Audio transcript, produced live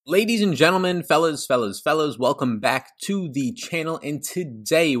Ladies and gentlemen, fellas, welcome back to the channel. And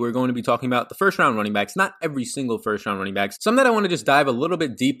today we're going to be talking about the first round running backs, not every single first round running backs. Some that I want to just dive a little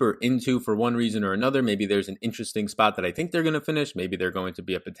bit deeper into for one reason or another. Maybe there's an interesting spot that I think they're going to finish. Maybe they're going to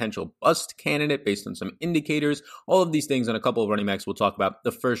be a potential bust candidate based on some indicators. All of these things and a couple of running backs we'll talk about.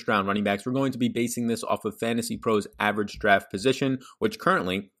 The first round running backs, we're going to be basing this off of Fantasy Pros average draft position, which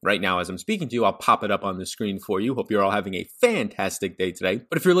currently, right now as I'm speaking to you, I'll pop it up on the screen for you. Hope you're all having a fantastic day today.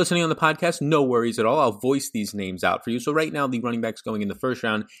 But if you're listening on the podcast, no worries at all. I'll voice these names out for you. So right now, the running backs going in the first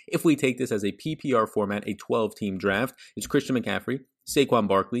round, if we take this as a PPR format, a 12-team draft, is Christian McCaffrey, Saquon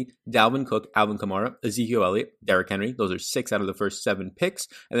Barkley, Dalvin Cook, Alvin Kamara, Ezekiel Elliott, Derrick Henry. Those are 6 out of the first 7 picks.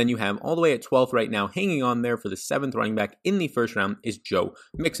 And then you have all the way at 12th right now, hanging on there for the 7th running back in the first round is Joe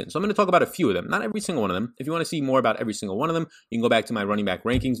Mixon. So I'm going to talk about a few of them, not every single one of them. If you want to see more about every single one of them, you can go back to my running back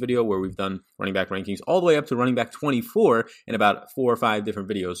rankings video where we've done running back rankings all the way up to running back 24 in about 4 or 5 different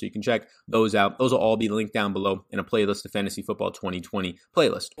videos. So you can check those out. Those will all be linked down below in a playlist, the Fantasy Football 2020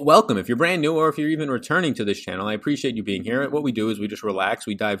 playlist. Welcome. If you're brand new or if you're even returning to this channel, I appreciate you being here. What we do is we just relax.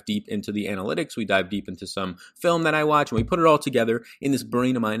 We dive deep into the analytics. We dive deep into some film that I watch, and we put it all together in this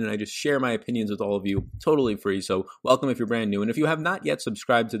brain of mine, and I just share my opinions with all of you totally free. So welcome if you're brand new. And if you have not yet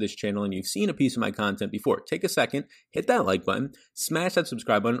subscribed to this channel and you've seen a piece of my content before, take a second, hit that like button, smash that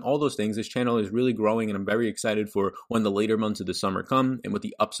subscribe button, all those things. This channel is really growing, and I'm very excited for when the later months of the summer come and what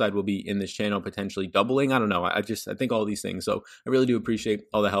the upside will be in this channel, potentially doubling. I don't know. I think all these things. So I really do appreciate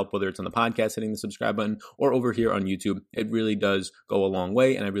all the help, whether it's on the podcast, hitting the subscribe button, or over here on YouTube. It really does go a long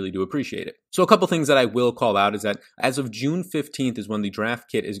way, and I really do appreciate it. So a couple things that I will call out is that as of June 15th is when the draft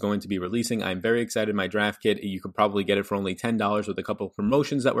kit is going to be releasing. I'm very excited. My draft kit, you could probably get it for only $10 with a couple of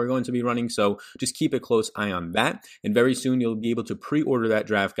promotions that we're going to be running. So just keep a close eye on that. And very soon you'll be able to pre-order that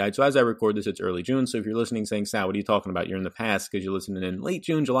draft guide. So as I record this, it's early June. So if you're listening saying, Sal, what are you talking about? You're in the past because you're listening in late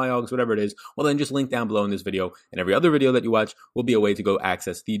June, July, August, whatever it is. Well, then just link down below in this video, and every other video that you watch will be a way to go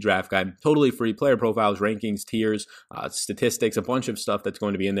access the draft guide. Totally free, player profiles, rankings, tiers, statistics, a bunch of stuff that's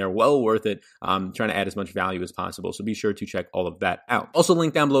going to be in there. Well worth it. Trying to add as much value as possible. So be sure to check all of that out. Also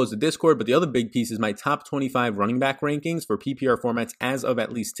linked down below is the Discord, but the other big piece is my top 25 running back rankings for PPR formats as of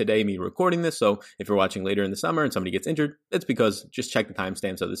at least today, me recording this. So if you're watching later in the summer and somebody gets injured, it's because just check the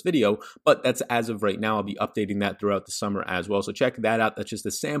timestamps of this video. But that's as of right now. I'll be updating that throughout the summer as well. So check that out. That's just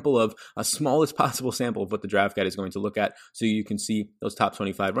a sample of a smallest possible sample of what the draft guide is going to look at. So you can see those top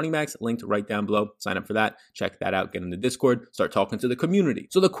 25 running backs linked right down below. Sign up for that. Check that out. Get in the Discord. Start talking to the community.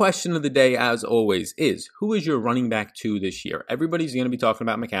 So the question of the day, as always, is who is your running back 2 this year? Everybody's going to be talking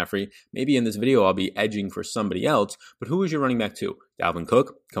about McCaffrey. Maybe in this video I'll be edging for somebody else, but who is your running back 2? Dalvin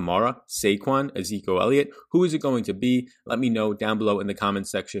Cook, Kamara, Saquon, Ezekiel Elliott. Who is it going to be? Let me know down below in the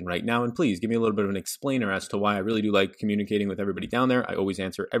comments section right now. And please give me a little bit of an explainer as to why I really do like communicating with everybody down there. I always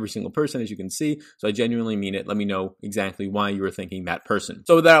answer every single person, as you can see. So I genuinely mean it. Let me know exactly why you were thinking that person.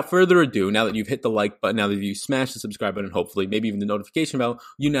 So without further ado, now that you've hit the like button, now that you smashed the subscribe button, hopefully, maybe even the notification bell,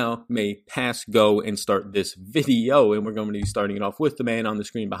 you now may pass go and start this video. And we're going to be starting it off with the man on the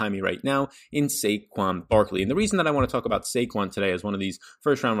screen behind me right now in Saquon Barkley. And the reason that I want to talk about Saquon today as one of these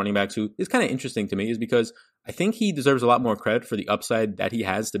first round running backs who is kind of interesting to me is because I think he deserves a lot more credit for the upside that he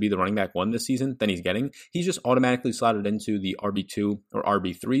has to be the running back 1 this season than he's getting. He's just automatically slotted into the RB2 or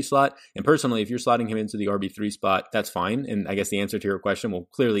RB3 slot. And personally, if you're slotting him into the RB3 spot, that's fine. And I guess the answer to your question will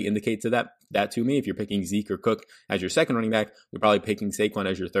clearly indicate to that to me. If you're picking Zeke or Cook as your second running back, you're probably picking Saquon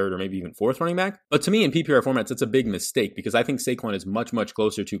as your third or maybe even fourth running back. But to me, in PPR formats, that's a big mistake because I think Saquon is much, much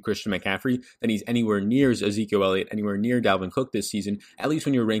closer to Christian McCaffrey than he's anywhere near Ezekiel Elliott, anywhere near Dalvin Cook this season, at least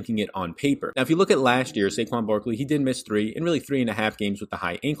when you're ranking it on paper. Now, if you look at last year, Saquon Barkley, he did miss 3 and really 3.5 games with the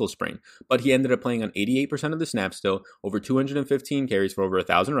high ankle sprain, but he ended up playing on 88% of the snaps still, over 215 carries for over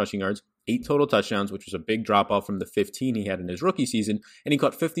 1,000 rushing yards, 8 total touchdowns, which was a big drop off from the 15 he had in his rookie season, and he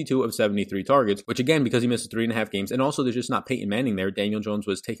caught 52 of 73 targets, which again, because he missed 3.5 games, and also there's just not Peyton Manning there, Daniel Jones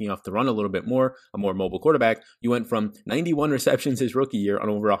was taking off the run a little bit more, a more mobile quarterback. You went from 91 receptions his rookie year on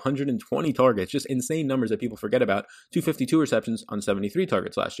over 120 targets, just insane numbers that people forget about, to 52 receptions on 73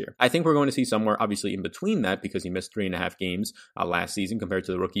 targets last year. I think we're going to see somewhere obviously in between that because he missed 3.5 games last season compared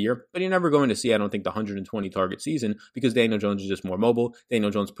to the rookie year, but you're never going to see, I don't think, the 120 target season because Daniel Jones is just more mobile.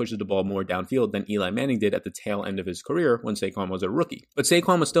 Daniel Jones pushes the ball more downfield than Eli Manning did at the tail end of his career when Saquon was a rookie. But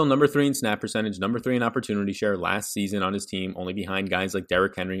Saquon was still number 3 in snap percentage, number 3 in opportunity share last season on his team, only behind guys like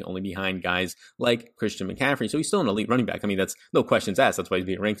Derrick Henry, only behind guys like Christian McCaffrey. So he's still an elite running back. I mean, that's no questions asked. That's why he's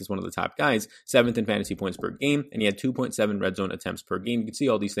being ranked as one of the top guys, 7th in fantasy points per game, and he had 2.7 red zone attempts per game. You can see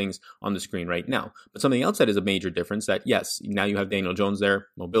all these things on the screen right now. But something else that is a major difference that, yes, now you have Daniel Jones there,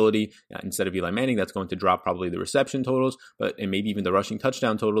 mobility, instead of Eli Manning, that's going to drop probably the reception totals, and maybe even the rushing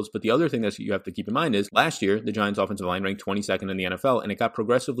touchdown totals. But the other thing that you have to keep in mind is last year, the Giants offensive line ranked 22nd in the NFL, and it got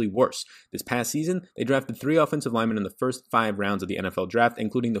progressively worse. This past season, they drafted 3 offensive linemen in the first 5 rounds of the NFL draft,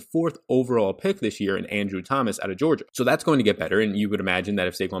 including the 4th overall pick this year in Andrew Thomas out of Georgia. So that's going to get better, and you would imagine that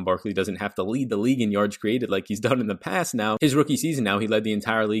if Saquon Barkley doesn't have to lead the league in yards created like he's done in the past now, his rookie season now, he led the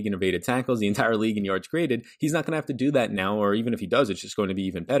entire league in evaded tackles, the entire league in yards created. He's not going to have to do that now, or even if he does, it's just going to be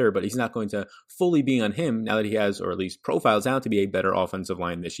even better, but he's not going to fully be on him now that he has, or at least profiles out to be a better offensive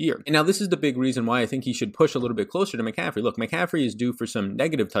line this year. And now this is the big reason why I think he should push a little bit closer to McCaffrey. Look, McCaffrey is due for some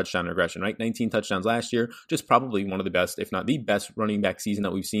negative touchdown regression, right? 19 touchdowns last year, just probably one of the best, if not the best running back season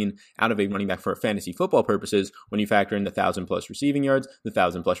that we've seen out of a running back for fantasy football purposes when you factor in the 1,000+ receiving yards, the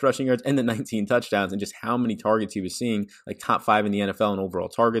 1,000+ rushing yards, and the 19 touchdowns, and just how many targets he was seeing, like top 5 in the NFL in overall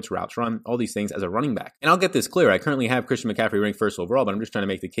targets, routes run, all these things as a running back. And I'll get this clear. I currently have Christian McCaffrey ranked 1st overall, but I'm just trying to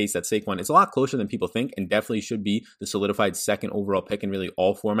make the case that Saquon is a lot closer than people think and definitely should be the solidified 2nd overall pick in really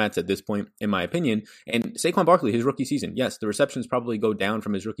all formats at this point, in my opinion. And Saquon Barkley, his rookie season, yes, the receptions probably go down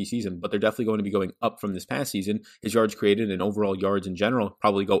from his rookie season, but they're definitely going to be going up from this past season. His yards created and overall yards in general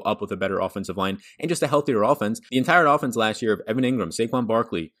probably go up with a better offensive line and just a healthier offense. The entire offense last year of Evan Ingram, Saquon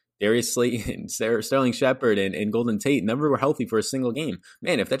Barkley, Darius Slayton, Sterling Shepard, and Golden Tate never were healthy for a single game.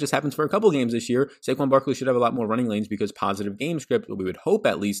 Man, if that just happens for a couple games this year, Saquon Barkley should have a lot more running lanes because positive game script, what we would hope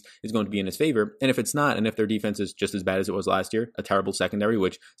at least, is going to be in his favor. And if it's not, and if their defense is just as bad as it was last year, a terrible secondary,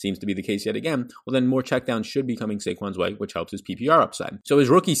 which seems to be the case yet again, well then more checkdowns should be coming Saquon's way, which helps his PPR upside. So his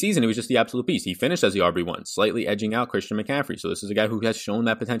rookie season, it was just the absolute beast. He finished as the RB1, slightly edging out Christian McCaffrey. So this is a guy who has shown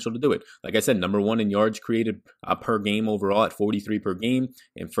that potential to do it. Like I said, number 1 in yards created per game overall at 43 per game,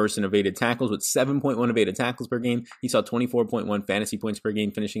 and 1st in evaded tackles with 7.1 evaded tackles per game. He saw 24.1 fantasy points per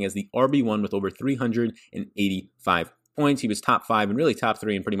game, finishing as the RB1 with over 385 points. He was top 5 and really top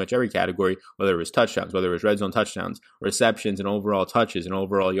 3 in pretty much every category, whether it was touchdowns, whether it was red zone touchdowns, receptions, and overall touches, and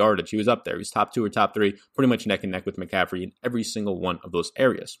overall yardage. He was up there. He was top 2 or top 3, pretty much neck and neck with McCaffrey in every single one of those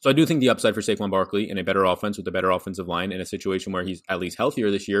areas. So I do think the upside for Saquon Barkley in a better offense with a better offensive line in a situation where he's at least healthier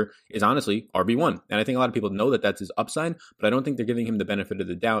this year is honestly RB1. And I think a lot of people know that that's his upside, but I don't think they're giving him the benefit of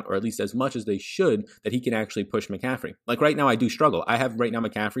the doubt, or at least as much as they should, that he can actually push McCaffrey. Like right now, I do struggle. I have right now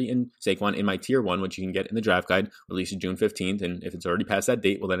McCaffrey and Saquon in my tier 1, which you can get in the draft guide, released June 15th, and if it's already past that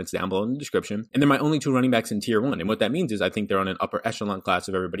date, well, then it's down below in the description. And they're my only 2 running backs in tier 1. And what that means is I think they're on an upper echelon class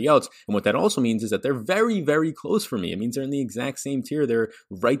of everybody else. And what that also means is that they're very, very close for me. It means they're in the exact same tier. They're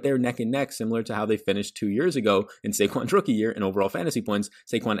right there neck and neck, similar to how they finished 2 years ago in Saquon's rookie year in overall fantasy points.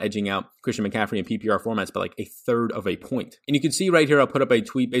 Saquon edging out Christian McCaffrey in PPR formats by like 1/3 of a point. And you can see right here, I'll put up a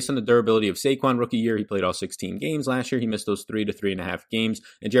tweet based on the durability of Saquon rookie year. He played all 16 games last year. He missed those 3 to 3.5 games.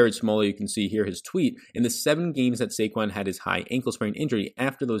 And Jared Smolley, you can see here his tweet. In the 7 games that Saquon had his high ankle sprain injury,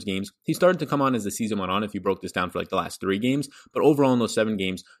 after those games, he started to come on as the season went on if you broke this down for like the last 3 games. But overall in those 7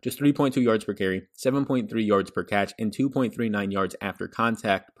 games, just 3.2 yards per carry, 7.3 yards per catch, and 2.39 yards after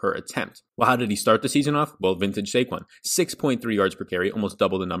contact per attempt. Well, how did he start the season off? Well, vintage Saquon. 6.3 yards per carry, almost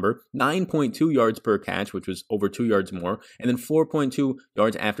double the number. 9.2 yards per catch, which was over 2 yards more. And then 4.2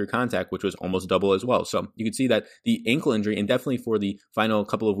 yards after contact, which was almost double as well. So you could see that the ankle injury, and definitely for the final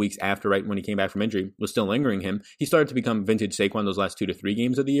couple of weeks after, right when he came back from injury, was still lingering him. He started to become vintage Saquon those last 2 to 3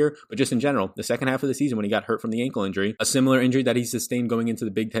 games of the year. But just in general, the second half of the season when he got hurt from the ankle injury, a similar injury that he sustained going into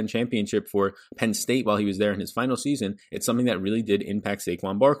the Big Ten championship for Penn State while he was there in his final season, it's something that really did impact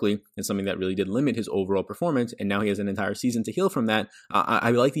Saquon Barkley and something that really did limit his overall performance. And now he has an entire season to heal from that.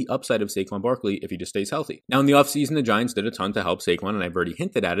 I like the upside of Saquon Barkley if he just stays healthy. Now in the offseason, the Giants did a ton to help Saquon, and I've already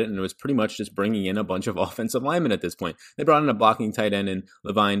hinted at it, and it was pretty much just bringing in a bunch of offensive linemen at this point. They brought in a blocking tight end in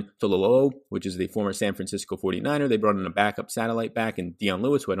Levine Tololo, which is the former San Francisco 49er. They brought in a backup satellite back in Dion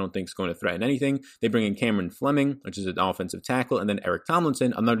Lewis, who I don't think is going to threaten anything. They bring in Cameron Fleming, which is an offensive tackle, and then Eric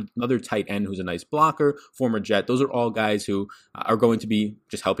Tomlinson, another tight end who's a nice blocker, former Jet. Those are all guys who are going to be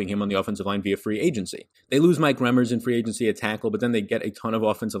just helping him on the offensive line via free agency. They lose Mike Remmers in free agency at tackle, but then they get a ton of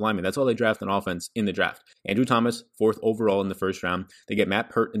offensive linemen. That's all they draft on offense in the draft. Andrew Thomas, 4th overall in the 1st round. They get Matt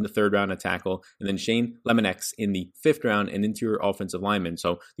Pert in the 3rd round at tackle, and then Shane Lemonex in the 5th round, an interior offensive lineman.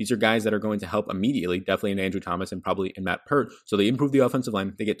 So these are guys that are going to help immediately, definitely in Andrew Thomas and Johnson probably and Matt Peart. So they improve the offensive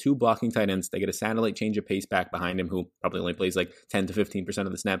line. They get 2 blocking tight ends. They get a satellite change of pace back behind him who probably only plays like 10 to 15%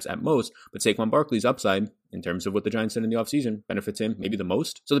 of the snaps at most. But Saquon Barkley's upside in terms of what the Giants did in the offseason benefits him maybe the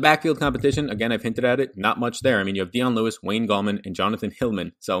most. So the backfield competition, again, I've hinted at it, not much there. I mean, you have Dion Lewis, Wayne Gallman, and Jonathan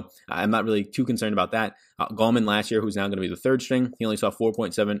Hillman. So I'm not really too concerned about that. Gallman last year, who's now going to be the third string, he only saw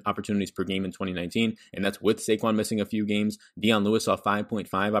 4.7 opportunities per game in 2019, and that's with Saquon missing a few games. Dion Lewis saw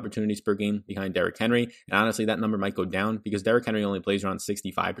 5.5 opportunities per game behind Derrick Henry, and honestly, that number might go down because Derrick Henry only plays around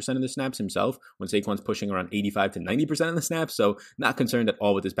 65% of the snaps himself, when Saquon's pushing around 85 to 90% of the snaps, so not concerned at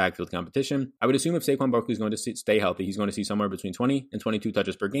all with this backfield competition. I would assume if Saquon Barkley is going to stay healthy, he's going to see somewhere between 20 and 22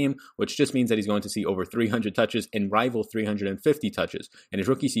 touches per game, which just means that he's going to see over 300 touches and rival 350 touches. In his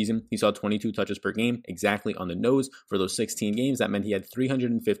rookie season, he saw 22 touches per game, exactly on the nose for those 16 games. That meant he had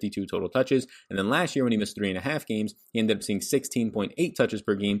 352 total touches. And then last year when he missed 3.5 games, he ended up seeing 16.8 touches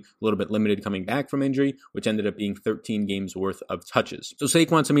per game, a little bit limited coming back from injury, which ended up being 13 games worth of touches. So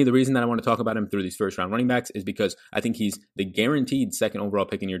Saquon, to me, the reason that I want to talk about him through these first round running backs is because I think he's the guaranteed second overall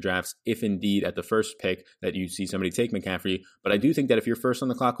pick in your drafts, if indeed at the first pick that you see somebody take McCaffrey. But I do think that if you're first on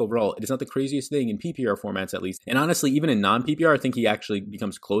the clock overall, it is not the craziest thing in PPR formats at least. And honestly, even in non-PPR, I think he actually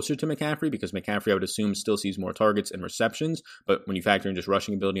becomes closer to McCaffrey because McCaffrey, I would assume, still sees more targets and receptions. But when you factor in just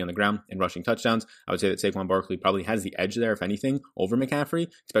rushing ability on the ground and rushing touchdowns, I would say that Saquon Barkley probably has the edge there, if anything, over McCaffrey,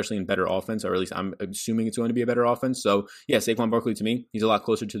 especially in better offense, or at least I'm assuming it's going to be a better offense. So yeah, Saquon Barkley to me, he's a lot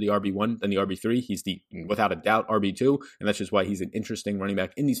closer to the RB1 than the RB3. He's the, without a doubt, RB2, and that's just why he's an interesting running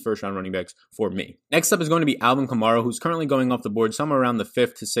back in these first round running backs for me. Next up is going to be Alvin Kamara, who's currently going off the board somewhere around the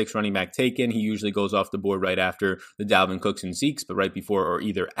 5th to 6th running back taken. He usually goes off the board right after the Dalvin Cooks and Zekes, but right before or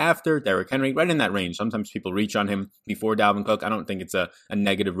either after Derrick Henry, right in that range. Sometimes people reach on him before Dalvin Cook. I don't think it's a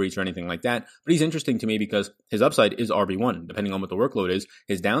negative reach or anything like that, but he's interesting to me because his upside is RB1, depending on what the workload is.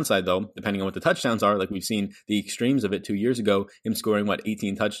 His downside, though, depending on what the touchdowns are, like we've seen the extremes of it 2 years ago, him scoring,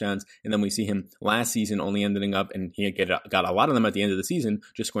 18 touchdowns, and then we see him last season only ending up, and he got a lot of them at the end of the season,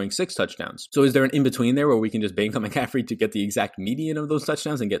 just scoring 6 touchdowns. So is there an in-between there where we can just bank on McCaffrey to get the exact median of those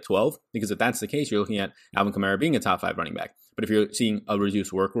touchdowns and get 12? Because if that's the case, you're looking at Alvin Kamara being a top 5 running back. But if you're seeing a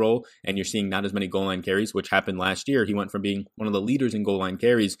reduced work role and you're seeing not as many goal line carries, which happened last year, he went from being one of the leaders in goal line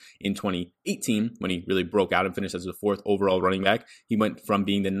carries in 2018 when he really broke out and finished as the 4th overall running back. He went from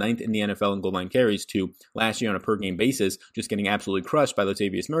being the 9th in the NFL in goal line carries to last year on a per game basis, just getting absolutely crushed by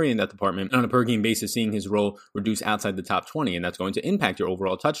Latavius Murray in that department. And on a per game basis, seeing his role reduce outside the top 20, and that's going to impact your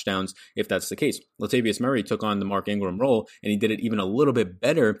overall touchdowns if that's the case. Latavius Murray took on the Mark Ingram role, and he did it even a little bit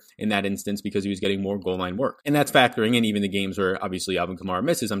better in that instance because he was getting more goal line work. And that's factoring in even the games where obviously Alvin Kamara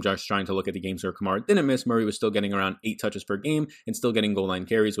misses. I'm just trying to look at the games where Kamara didn't miss. Murray was still getting around 8 touches per game and still getting goal line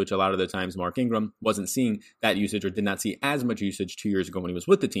carries, which a lot of the times Mark Ingram wasn't seeing that usage or did not see as much usage 2 years ago when he was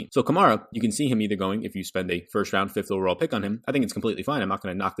with the team. So Kamara, you can see him either going, if you spend a first round, 5th overall pick on him, I think it's completely fine. I'm not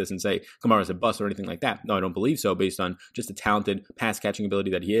going to knock this and say Kamara's a bust or anything like that. No, I don't believe so, based on just the talented pass catching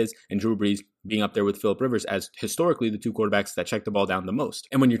ability that he is, and Drew Brees being up there with Phillip Rivers as historically the 2 quarterbacks that check the ball down the most.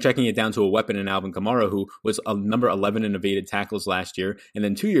 And when you're checking it down to a weapon in Alvin Kamara, who was a number 11 in evaded tackles last year, and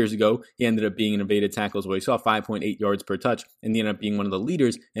then 2 years ago, he ended up being in evaded tackles where he saw 5.8 yards per touch, and he ended up being one of the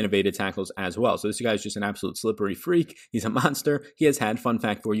leaders in evaded tackles as well. So this guy's just an absolute slippery freak. He's a monster. He has had, fun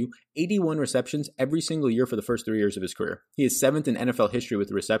fact for you, 81 receptions every single year for the first 3 years of his career. He is 7th in NFL history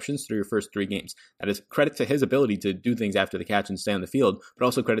with receptions through your first 3 games. That is credit to his ability to do things after the catch and stay on the field, but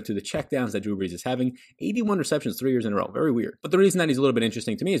also credit to the checkdowns that Drew Brees is having. 81 receptions 3 years in a row. Very weird. But the reason that he's a little bit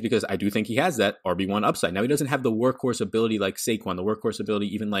interesting to me is because I do think he has that RB1 upside. Now, he doesn't have the workhorse ability like Saquon, the workhorse ability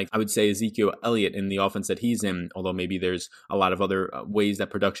even like, I would say, Ezekiel Elliott in the offense that he's in, although maybe there's a lot of other ways that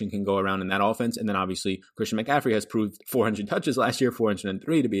production can go around in that offense. And then obviously, Christian McCaffrey has proved 400 touches last year,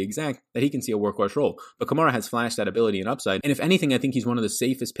 403 to be exact, that he can see a workhorse role. But Kamara has flashed that ability and upside. And if anything, I think he's one of the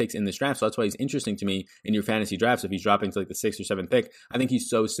safest picks in this draft. So that's why he's interesting to me in your fantasy drafts. If he's dropping to like the 6th or 7th pick, I think he's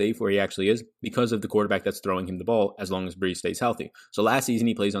so safe where he actually is because of the quarterback that's throwing him the ball as long as Brees stays healthy. So last season,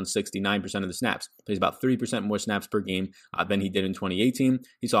 he plays on 69% of the snaps, plays about 3% more snaps per game than he did in 2018.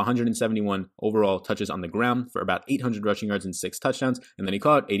 He saw 171 overall touches on the ground for about 800 rushing yards and 6 touchdowns. And then he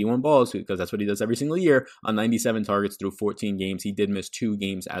caught 81 balls because that's what he does every single year on 97 targets through 14 games. He did miss 2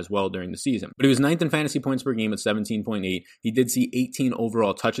 games as well during the season, but he was 9th in fantasy points per game at 17.8. He did see 18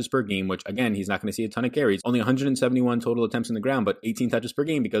 overall touches per game, which again, he's not going to see a ton of carries. Only 171 total attempts on the ground, but 18 touches per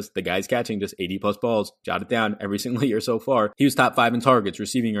game because the guy's catching just 80 plus balls. Jot it down every single year so far. He was top 5 in targets,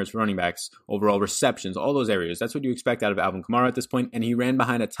 receiving yards for running backs, overall receptions, all those areas. That's what you expect out of Alvin Kamara at this point, and he ran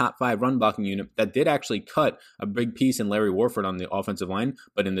behind a top 5 run blocking unit that did actually cut a big piece in Larry Warford on the offensive line,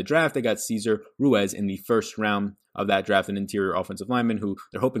 but in the draft, they got Cesar Ruiz in the first round of that draft, an interior offensive lineman who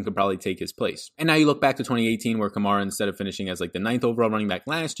they're hoping could probably take his place. And now you look back to 2018 where Kamara, instead of finishing as like the 9th overall running back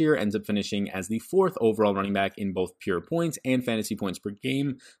last year, ends up finishing as the 4th overall running back in both pure points and fantasy points per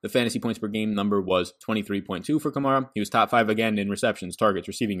game. The fantasy points per game number was 23.2 for Kamara. He was top 5 again in receptions, targets,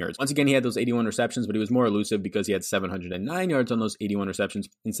 receiving yards. Once again, he had those 81 receptions, but he was more elusive because he had 709 yards on those 81 receptions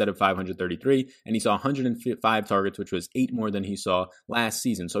instead of 533, and he saw 105 targets, which was 8 more than he saw last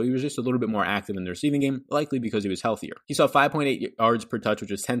season. So he was just a little bit more active in the receiving game, likely because he was healthier. He saw 5.8 yards per touch,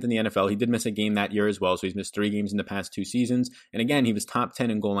 which was 10th in the NFL. He did miss a game that year as well, so he's missed 3 games in the past 2 seasons. And again, he was top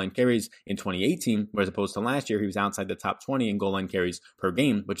 10 in goal line carries in 2018, whereas opposed to last year, he was outside the top 20 in goal line carries per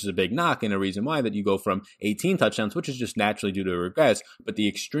game, which is a big knock and a reason why that you go from 18 touchdowns, which is just naturally due to a regress, but the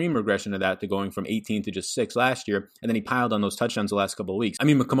extreme regression of that to going from 18 to just 6 last year, and then he piled on those touchdowns the last couple of weeks. I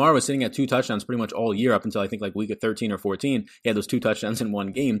mean, Kamara was sitting at 2 touchdowns pretty much all year up until I think like week of 13 or 14. He had those 2 touchdowns in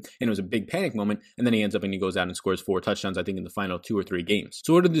one game, and it was a big panic moment, and then he ends up and he goes out and scores 4 touchdowns, I think, in the final 2 or 3 games.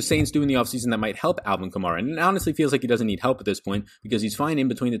 So what did the Saints do in the offseason that might help Alvin Kamara? And it honestly feels like he doesn't need help at this point because he's fine in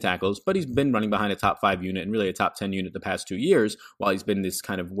between the tackles, but he's been running behind a top 5 unit and really a top 10 unit the past 2 years while he's been this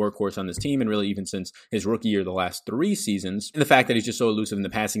kind of workhorse on this team, and really even since his rookie year the last 3 seasons. And the fact that he's just so elusive in the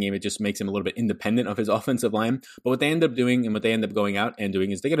passing game, it just makes him a little bit independent of his offensive line. But what they end up doing and what they end up going out and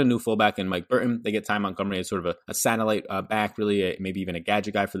doing is they get a new fullback in Mike Burton. They get Ty Montgomery as sort of a satellite back, really maybe even a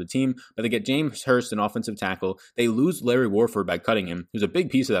gadget guy for the team. But they get James Hurst, an offensive tackle. They lose Larry Warford by cutting him, who's a big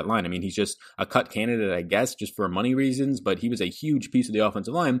piece of that line. I mean, he's just a cut candidate, I guess, just for money reasons, but he was a huge piece of the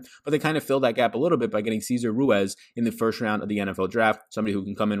offensive line. But they kind of filled that gap a little bit by getting Cesar Ruiz in the first round of the NFL draft, somebody who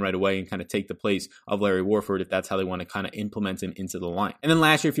can come in right away and kind of take the place of Larry Warford if that's how they want to kind of implement him into the line. And then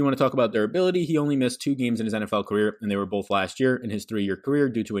last year, if you want to talk about durability, he only missed 2 games in his NFL career, and they were both last year in his 3-year career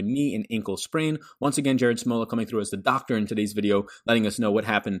due to a knee and ankle sprain. Once again, Jared Smola coming through as the doctor in today's video, letting us know what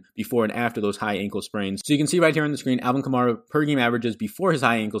happened before and after those high ankle sprains. So you can see right here on the screen, Alvin Kamara per game averages before his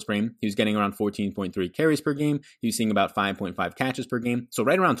high ankle sprain. He was getting around 14.3 carries per game. He was seeing about 5.5 catches per game. So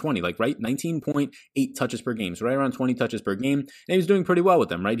right around 20, like right 19.8 touches per game. So right around 20 touches per game. And he was doing pretty well with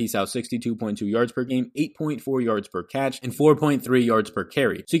them, right? He saw 62.2 yards per game, 8.4 yards per catch, and 4.3 yards per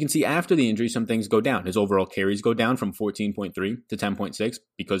carry. So you can see after the injury, some things go down. His overall carries go down from 14.3 to 10.6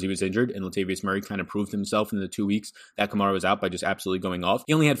 because he was injured, and Latavius Murray kind of proved himself in the 2 weeks that Kamara was out by just absolutely going off.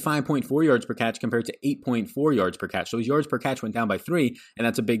 He only had 5.4 yards per catch compared to 8.4 yards per catch. So his yards per catch went down by 3, and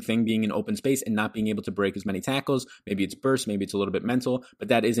that's a big thing, being in open space and not being able to break as many tackles. Maybe it's burst, maybe it's a little bit mental, but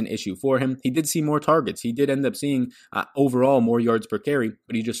that is an issue for him. He did see more targets. He did end up seeing overall more yards per carry,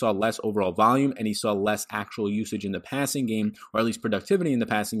 but he just saw less overall volume, and he saw less actual usage in the passing game, or at least productivity in the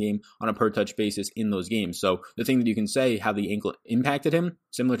passing game on a per touch basis in those games. So the thing that you can say how the ankle impacted him,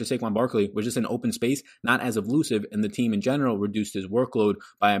 similar to Saquon Barkley, was just in open space, not as elusive, and the team in general reduced his workload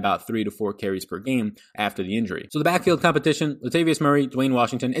by about 3 to 4 carries per game after the injury. So the backfield competition, Latavius Murray, Dwayne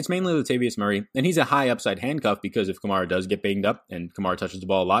Washington, it's mainly Latavius Murray, and he's a high upside handcuff because if Kamara does get banged up, and Kamara touches the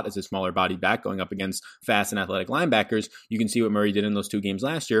ball a lot as a smaller body back going up against fast and athletic linebackers, you can see what Murray did in those 2 games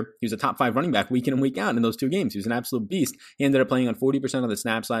last year. He was a top 5 running back week in and week out in those 2 games. He was an absolute beast. He ended up playing on 40% of the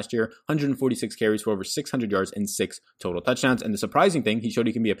snaps last year, 146 carries for over 600 yards and 6 total touchdowns. And the surprising thing, he showed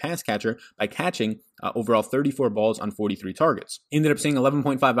he can be a pass catcher by catching overall 34 balls on 43 targets. He ended up seeing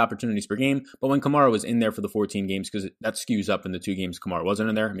 11.5 opportunities per game, but when Kamara was in there for the 14 games, because that skews up in the 2 games Kamara wasn't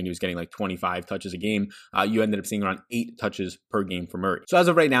in there, I mean, he was getting like 25 touches a game, you ended up seeing around 8 touches per game for Murray. So as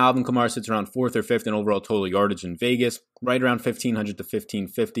of right now, Alvin Kamara sits around 4th or 5th in overall total yardage in Vegas, right around 1,500 to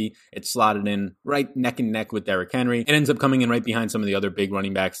 1,550. It's slotted in right neck and neck with Derrick Henry. It ends up coming in right behind some of the other big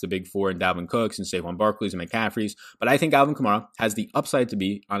running backs, the big 4 and Dalvin Cooks and Saquon Barkley's and McCaffrey's. But I think Alvin Kamara has the upside to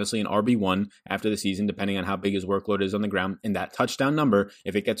be, honestly, an RB1 after the season, depending on how big his workload is on the ground. And that touchdown number,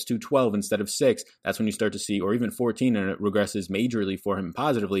 if it gets to 12 instead of 6, that's when you start to see, or even 14, and it regresses majorly for him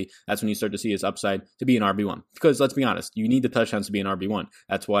positively, that's when you start to see his upside to be an RB1. Because let's be honest, you need the touchdowns to be an RB1.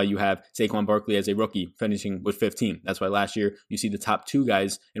 That's why you have Saquon Barkley as a rookie finishing with 15. That's why last year you see the top 2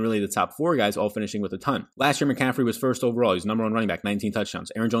 guys and really the top 4 guys all finishing with a ton. Last year, McCaffrey was 1st overall. He's number 1 running back, 19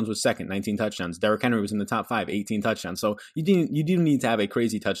 touchdowns. Aaron Jones was 2nd, 19 touchdowns. Derrick Henry was in the top 5, 18 touchdowns. So you do need to have a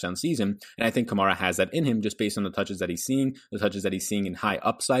crazy touchdown season. And I think Kamara has that in him just based on the touches that he's seeing, in high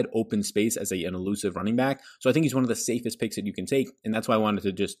upside, open space as an elusive running back. So I think he's one of the safest picks that you can take. And that's why I wanted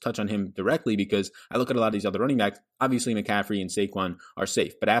to just touch on him directly, because I look at a lot of these other running backs. Obviously, McCaffrey and Saquon are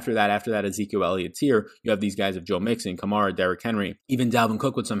safe. But after that, Ezekiel Elliott's here, you have these guys of Joe Mixon, Kamara, Derrick Henry, even Dalvin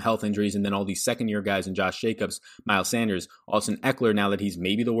Cook with some health injuries, and then all these second-year guys and Josh Jacobs, Miles Sanders, Austin Eckler, now that he's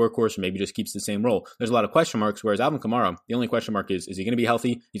maybe the workhorse or maybe just keeps the same role. There's a lot of question marks, whereas Alvin Kamara, the only question mark is he going to be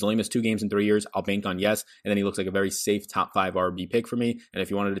healthy? He's only missed 2 games in 3 years. I'll bank on yes, and then he looks like a very safe top 5 RB pick for me. And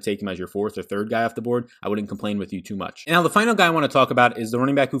if you wanted to take him as your 4th or 3rd guy off the board, I wouldn't complain with you too much. And now the final guy I want to talk about is the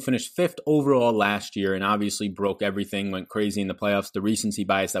running back who finished 5th overall last year and obviously broke everything, went crazy in the playoffs. The recency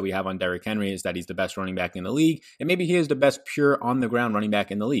bias that we have on Derrick Henry is that he's the best running back in the league, and maybe he is the best pure on-the-ground running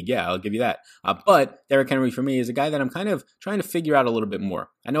back in the league. Yeah, I'll give you that. But Derrick Henry for me is a guy that I'm kind of trying to figure out a little bit more.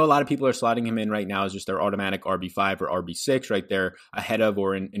 I know a lot of people are slotting him in right now as just their automatic RB5 or RB6 right there ahead of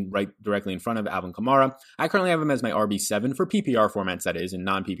or in right directly in front of Alvin Kamara. I currently have him as my RB7 for PPR formats, that is. In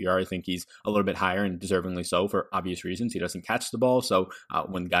non-PPR, I think he's a little bit higher and deservingly so for obvious reasons. He doesn't catch the ball, so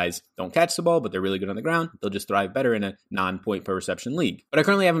when guys don't catch the ball, but they're really good on the ground, they'll just thrive better in a non-point per reception league. But I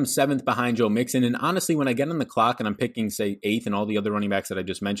currently have him 7th behind Joe Mixon, and honestly, when I get on the clock and I'm picking, say, 8th and all the other running backs that I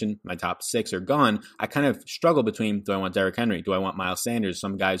just mentioned, my top 6 are gone, I kind of struggle between, do I want Derrick Henry? Do I want Miles Sanders?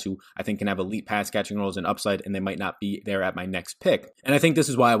 Some guys who I think can have elite pass catching roles and upside, and they might not be there at my next pick. And I think this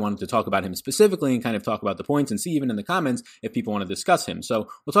is why I wanted to talk about him specifically and kind of talk about the points and see even in the comments if people want to discuss him. So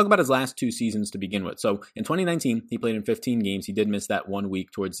we'll talk about his last 2 seasons to begin with. So in 2019, he played in 15 games. He did miss that 1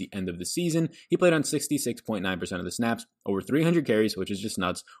 week towards the end of the season. He played on 66.9% of the snaps, over 300 carries, which is just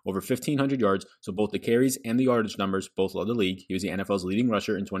nuts, over 1,500 yards. So both the carries and the yardage numbers both led the league. He was the NFL's leading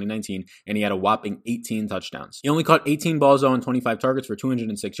rusher in 2019, and he had a whopping 18 touchdowns. He only caught 18 balls though on 25 targets for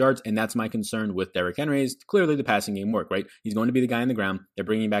 206 yards, and that's my concern with Derrick Henry is clearly the passing game work, right? He's going to be the guy on the ground. They're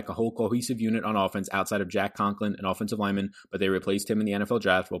bringing back a whole cohesive unit on offense outside of Jack Conklin, an offensive lineman, but they replaced him in the NFL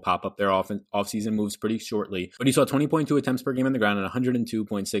draft. We'll pop up their offseason moves pretty shortly. But he saw 20.2 attempts per game on the ground and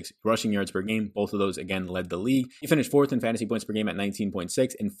 102.6 rushing yards per game. Both of those, again, led the league. He finished 4th in fantasy points per game at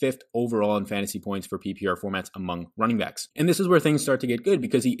 19.6 and 5th overall in fantasy points for PPR formats among running backs. And this is where things start to get good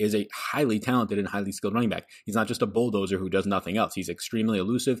because he is a highly talented and highly skilled running back. He's not just a bulldozer who does nothing else. He's extremely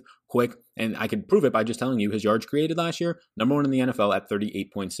elusive, quick, and I could prove it by just telling you his yards created last year, number 1 in the NFL at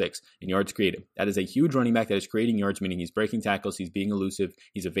 38.6 in yards created. That is a huge running back that is creating yards, meaning he's breaking tackles, he's being elusive,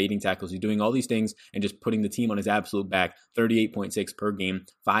 he's evading tackles, he's doing all these things and just putting the team on his absolute back. 38.6 per game,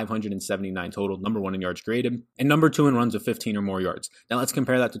 579 total, number 1 in yards created, and number 2 in runs of 15 or more yards. Now let's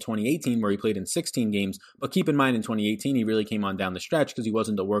compare that to 2018 where he played in 16 games, but keep in mind in 2018 he really came on down the stretch because he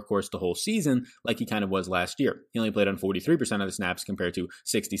wasn't the workhorse the whole season like he kind of was last year. He only played on 43% of the snaps compared to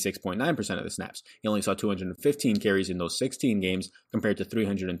 66.9% of the snaps. He only saw 215 carries in those 16 games compared to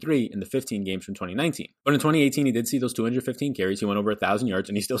 303 in the 15 games from 2019. But in 2018, he did see those 215 carries. He went over 1,000 yards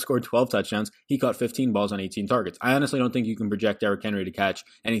and he still scored 12 touchdowns. He caught 15 balls on 18 targets. I honestly don't think you can project Derrick Henry to catch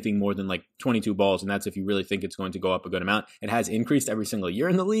anything more than like 22 balls, and that's if you really think it's going to go up a good amount. It has increased every single year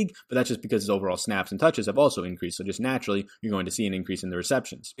in the league, but that's just because his overall snaps and touches have also increased. So just naturally, you're going to see an increase in the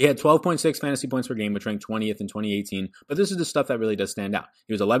receptions. He had 12.6 fantasy points per game, which ranked 20th in 2018, but this is the stuff that really does stand out.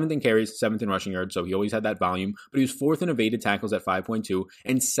 He was 11th in carries, 7th in rushing yards, so he always had that volume, but he was 4th in evaded tackles at 5.2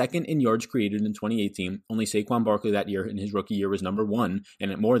 and 2nd in yards created in 2018. Only Saquon Barkley that year in his rookie year was number 1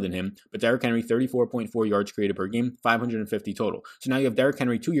 and more than him, but Derrick Henry 34.4 yards created per game, 550 total. So now you have Derrick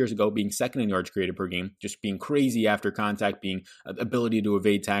Henry 2 years ago being 2nd in yards created per game, just being crazy after contact, being ability to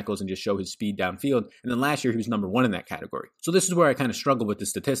evade tackles and just show his speed downfield, and then last year he was number 1 in that category. So this is where I kind of struggle with the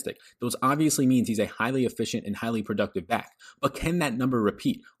statistic. Those obviously means he's a highly efficient and highly productive back, but can that number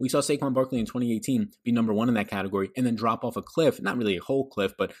repeat? We saw Saquon Barkley in 2018 be number 1 in that category and then drop off a cliff, not really a whole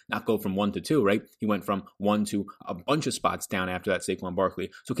cliff, but not go from 1 to 2, right? He went from 1 to a bunch of spots down after that Saquon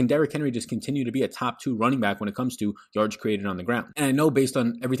Barkley. So can Derrick Henry just continue to be a top 2 running back when it comes to yards created on the ground? And I know based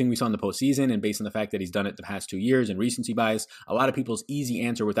on everything we saw in the postseason and based on the fact that he's done it the past 2 years and recency bias, a lot of people's easy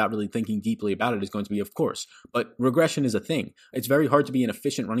answer without really thinking deeply about it is going to be, of course. But regression is a thing. It's very hard to be an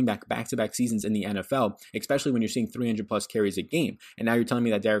efficient running back back-to-back seasons in the NFL, especially when you're seeing 300 plus carries a game. And now you're telling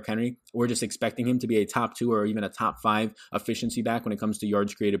me that Derrick Henry, we're just expecting him to be a top 2 or even a top 5 efficiency back when it comes to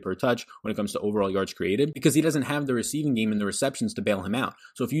yards created per touch, when it comes to overall yards created, because he doesn't have the receiving game and the receptions to bail him out.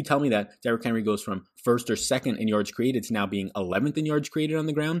 So if you tell me that Derrick Henry goes from 1st or 2nd in yards created to now being 11th in yards created on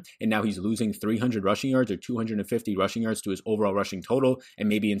the ground, and now he's losing 300 rushing yards or 250 rushing yards to his overall rushing total, and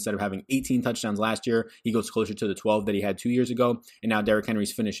maybe instead of having 18 touchdowns last year, he goes closer to the 12 that he had 2 years ago, and now Derrick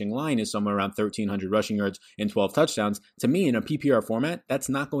Henry's finishing line is somewhere around 1,300 rushing yards and 12 touchdowns. To me, in a PPR format, that's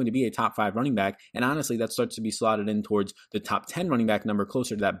not going to be a top 5 running back, and honestly, that starts to be slotted in towards the top 10 running back number,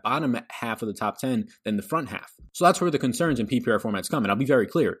 closer to that bottom half of the top 10 than the front half. So that's where the concerns in PPR formats come, and I'll be very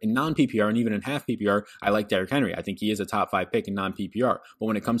clear. In non-PPR and even in half PPR, I like Derrick Henry. I think he is a top 5 pick in non-PPR. But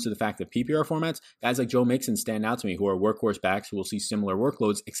when it comes to the fact of PPR formats, guys like Joe Mixon stand out to me, who are workhorse backs who will see similar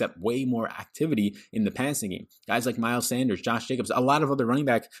workloads, except way more activity in the passing game. Guys like Miles Sanders, Josh Jacobs, a lot of other running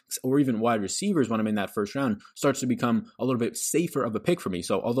backs or even wide receivers when I'm in that first round starts to become a little bit safer of a pick for me.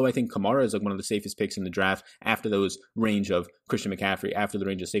 So although I think Kamara is like one of the safest picks in the draft after those range of Christian McCaffrey, after the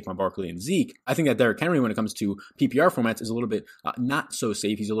range of Saquon Saquon Barkley and Zeke. I think that Derrick Henry, when it comes to PPR formats, is a little bit not so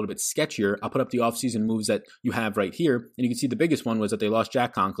safe. He's a little bit sketchier. I'll put up the offseason moves that you have right here, and you can see the biggest one was that they lost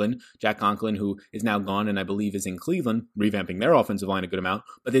Jack Conklin, who is now gone and I believe is in Cleveland, revamping their offensive line a good amount,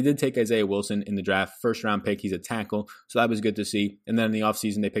 but they did take Isaiah Wilson in the draft, first round pick. He's a tackle, so that was good to see. And then in the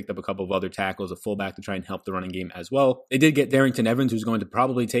offseason, they picked up a couple of other tackles, a fullback to try and help the running game as well. They did get Darrington Evans, who's going to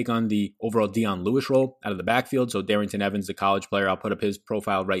probably take on the overall Dion Lewis role out of the backfield. So Darrington Evans, the college player, I'll put up his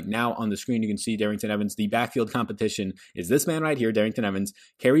profile right now on the screen. You can see Darrington Evans. The backfield competition is this man right here, Darrington Evans,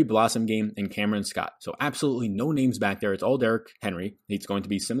 Kerry Blossomgame, and Cameron Scott. So absolutely no names back there. It's all Derrick Henry. He's going to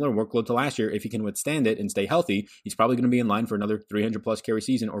be similar workload to last year. If he can withstand it and stay healthy, he's probably going to be in line for another 300 plus carry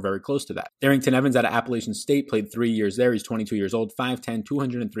season or very close to that. Darrington Evans out of Appalachian State played 3 years there. He's 22 years old, 5'10",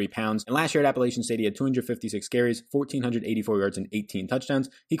 203 pounds. And last year at Appalachian State, he had 256 carries, 1,484 yards, and 18 touchdowns.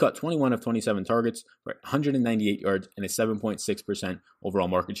 He caught 21 of 27 targets for 198 yards and a 7.6% overall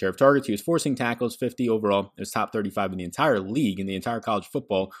market share of targets. He was forcing tackles, 50 overall. It was top 35 in the entire league, in the entire college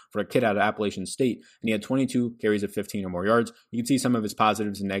football for a kid out of Appalachian State. And he had 22 carries of 15 or more yards. You can see some of his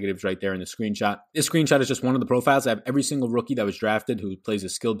positives and negatives right there in the screenshot. This screenshot is just one of the profiles. I have every single rookie that was drafted who plays a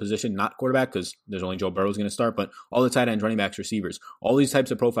skilled position, not quarterback, because there's only Joe Burrow's going to start, but all the tight ends, running backs, receivers. All these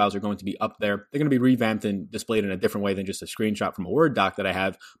types of profiles are going to be up there. They're going to be revamped and displayed in a different way than just a screenshot from a Word doc that I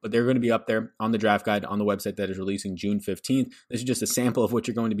have, but they're going to be up there on the draft guide on the website that is releasing June 15th. This is just a sample of what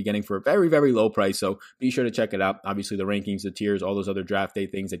you're going to be getting for a very, very low price, so be sure to check it out. Obviously, the rankings, the tiers, all those other draft day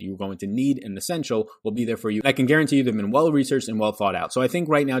things that you're going to need and essential will be there for you. And I can guarantee you they've been well researched and well thought out. So I think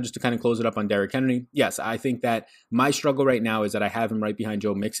right now, just to kind of close it up on Derrick Henry, yes, I think that my struggle right now is that I have him right behind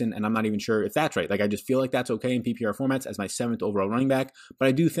Joe Mixon, and I'm not even sure if that's right. Like, I just feel like that's okay in PPR formats as my 7th overall running back, but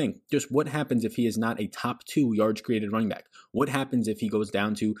I do think just what happens if he is not a top 2 yards created running back? What happens if he goes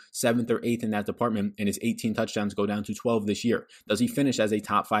down to 7th or 8th in that department and his 18 touchdowns go down to 12 this year? Does he finish as a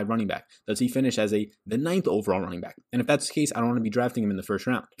top 5 running back? Does he finish as the 9th overall running back? And if that's the case, I don't want to be drafting him in the first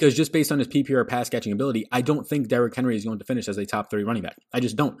round, because just based on his PPR pass catching ability, I don't think Derrick Henry is going to finish as a top 3 running back. I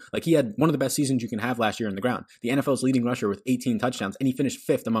just don't. Like, he had one of the best seasons you can have last year in the ground. The NFL's leading rusher with 18 touchdowns, and he finished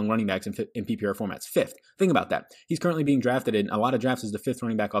 5th among running backs in PPR formats. 5th. Think about that. He's currently being drafted in a lot of drafts as the 5th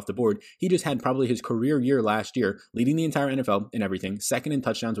running back off the board. He just had probably his career year last year, leading the entire NFL in everything, 2nd in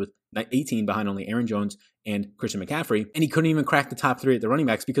touchdowns with 18 behind only Aaron Jones and Christian McCaffrey, and he couldn't even crack the top 3 at the running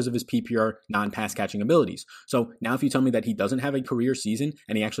backs because of his PPR non-pass catching abilities. So now if you tell me that he doesn't have a career season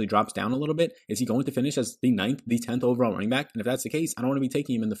and he actually drops down a little bit, is he going to finish as the 9th, the 10th overall running back? And if that's the case, I don't want to be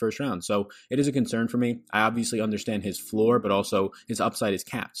taking him in the first round. So it is a concern for me. I obviously understand his floor, but also his upside is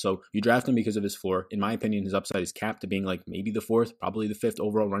capped. So you draft him because of his floor. In my opinion, his upside is capped to being like maybe the 4th, probably the 5th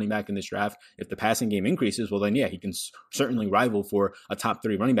overall running back in this draft. If the passing game increases, well then yeah, he can certainly rival for a top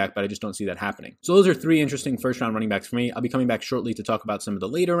 3 running back, but I just don't see that happening. So those are 3 interesting first round running backs for me. I'll be coming back shortly to talk about some of the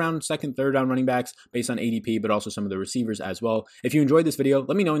later round, 2nd, 3rd round running backs based on ADP, but also some of the receivers as well. If you enjoyed this video,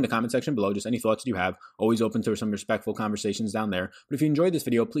 let me know in the comment section below, just any thoughts you have. Always open to some respectful conversations down there. But if you enjoyed this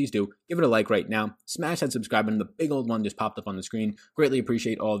video, please do give it a like right now. Smash that subscribe button. The big old one just popped up on the screen. Greatly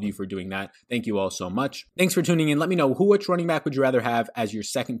appreciate all of you for doing that. Thank you all so much. Thanks for tuning in. Let me know which running back would you rather have as your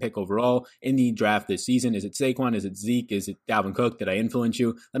 2nd pick overall in the draft this season? Is it Saquon? Is it Zeke? Is it Dalvin Cook? Did I influence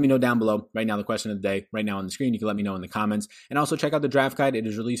you? Let me know down below. Right now, the question of the day, right now on the screen, you can let me know in the comments. And also check out the draft guide. It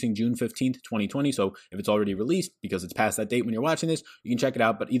is releasing June 15th, 2020. So if it's already released, because it's past that date when you're watching this, you can check it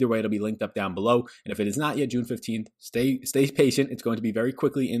out. But either way, it'll be linked up down below. And if it is not yet June 15th, stay patient. It's going to be very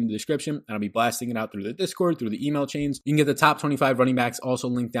quickly in the description. And I'll be blasting it out through the Discord, through the email chains. You can get the top 25 running backs also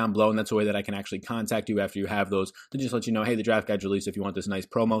linked down below. And that's a way that I can actually contact you after you have those to just let you know, hey, the draft guide's released. If you want this nice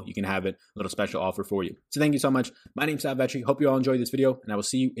promo, you can have it. A little special offer for you. So thank you so much. My name's Sal Vetri. Hope you all enjoyed this video, and I will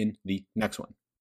see you in the next one.